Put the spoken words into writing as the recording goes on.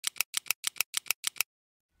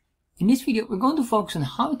In this video, we're going to focus on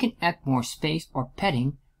how we can add more space or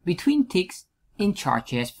padding between ticks in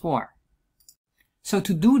chartJS 4. So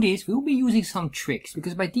to do this, we'll be using some tricks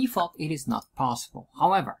because by default it is not possible.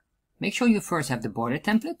 However, make sure you first have the border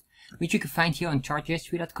template, which you can find here on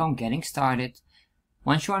chartjs3.com getting started.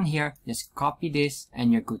 Once you're on here, just copy this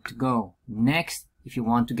and you're good to go. Next, if you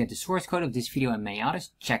want to get the source code of this video and many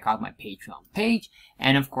others, check out my Patreon page.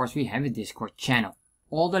 And of course, we have a Discord channel.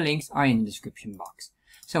 All the links are in the description box.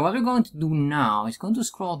 So what we're going to do now is going to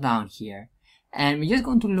scroll down here and we're just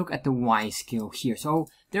going to look at the Y skill here. So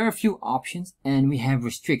there are a few options and we have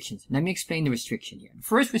restrictions. Let me explain the restriction here. The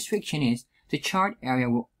first restriction is the chart area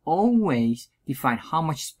will always define how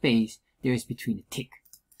much space there is between the tick.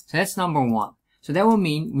 So that's number one. So that will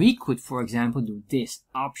mean we could, for example, do this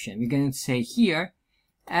option. We're going to say here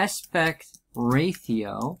aspect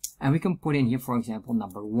ratio, and we can put in here, for example,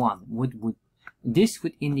 number 1. This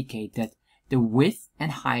would indicate that the width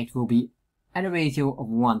and height will be at a ratio of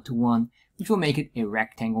 1:1, which will make it a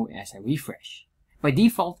rectangle as I refresh. By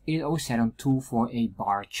default, it is always set on 2 for a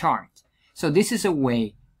bar chart. So this is a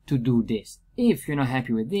way to do this. If you're not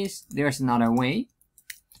happy with this, there's another way.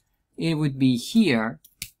 It would be here.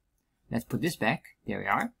 Let's put this back. There we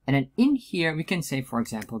are. And then in here, we can say, for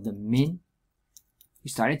example, the min. We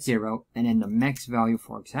start at 0, and then the max value,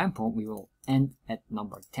 for example, we will end at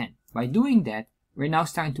number 10. By doing that, we're now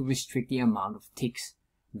starting to restrict the amount of ticks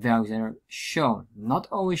values that are shown. Not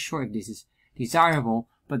always sure if this is desirable,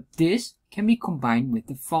 but this can be combined with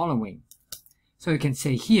the following. So we can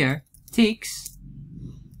say here ticks,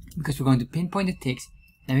 because we're going to pinpoint the ticks,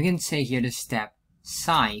 and we can say here the step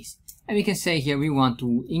size, and we can say here we want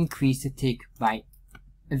to increase the tick by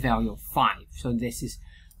a value of 5. So this is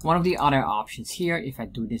one of the other options here. If I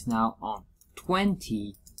do this now on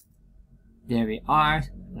 20, there we are,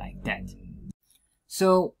 like that.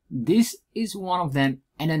 So this is one of them,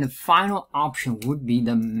 and then the final option would be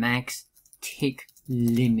the max tick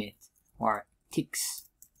limit, or ticks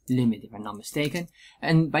limit if I'm not mistaken.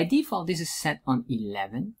 And by default this is set on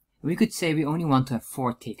 11. We could say we only want to have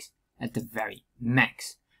 4 ticks at the very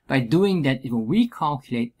max. By doing that, it will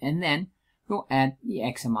recalculate and then we'll add the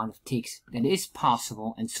X amount of ticks that is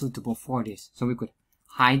possible and suitable for this. So we could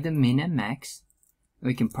hide the min and max.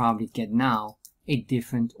 We can probably get now a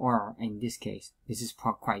different, or in this case, this is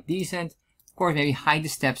quite decent. Of course, maybe hide the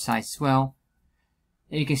step size as well.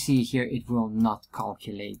 And you can see here it will not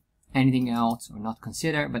calculate anything else or not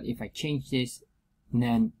consider, but if I change this,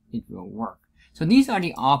 then it will work. So these are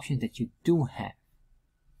the options that you do have.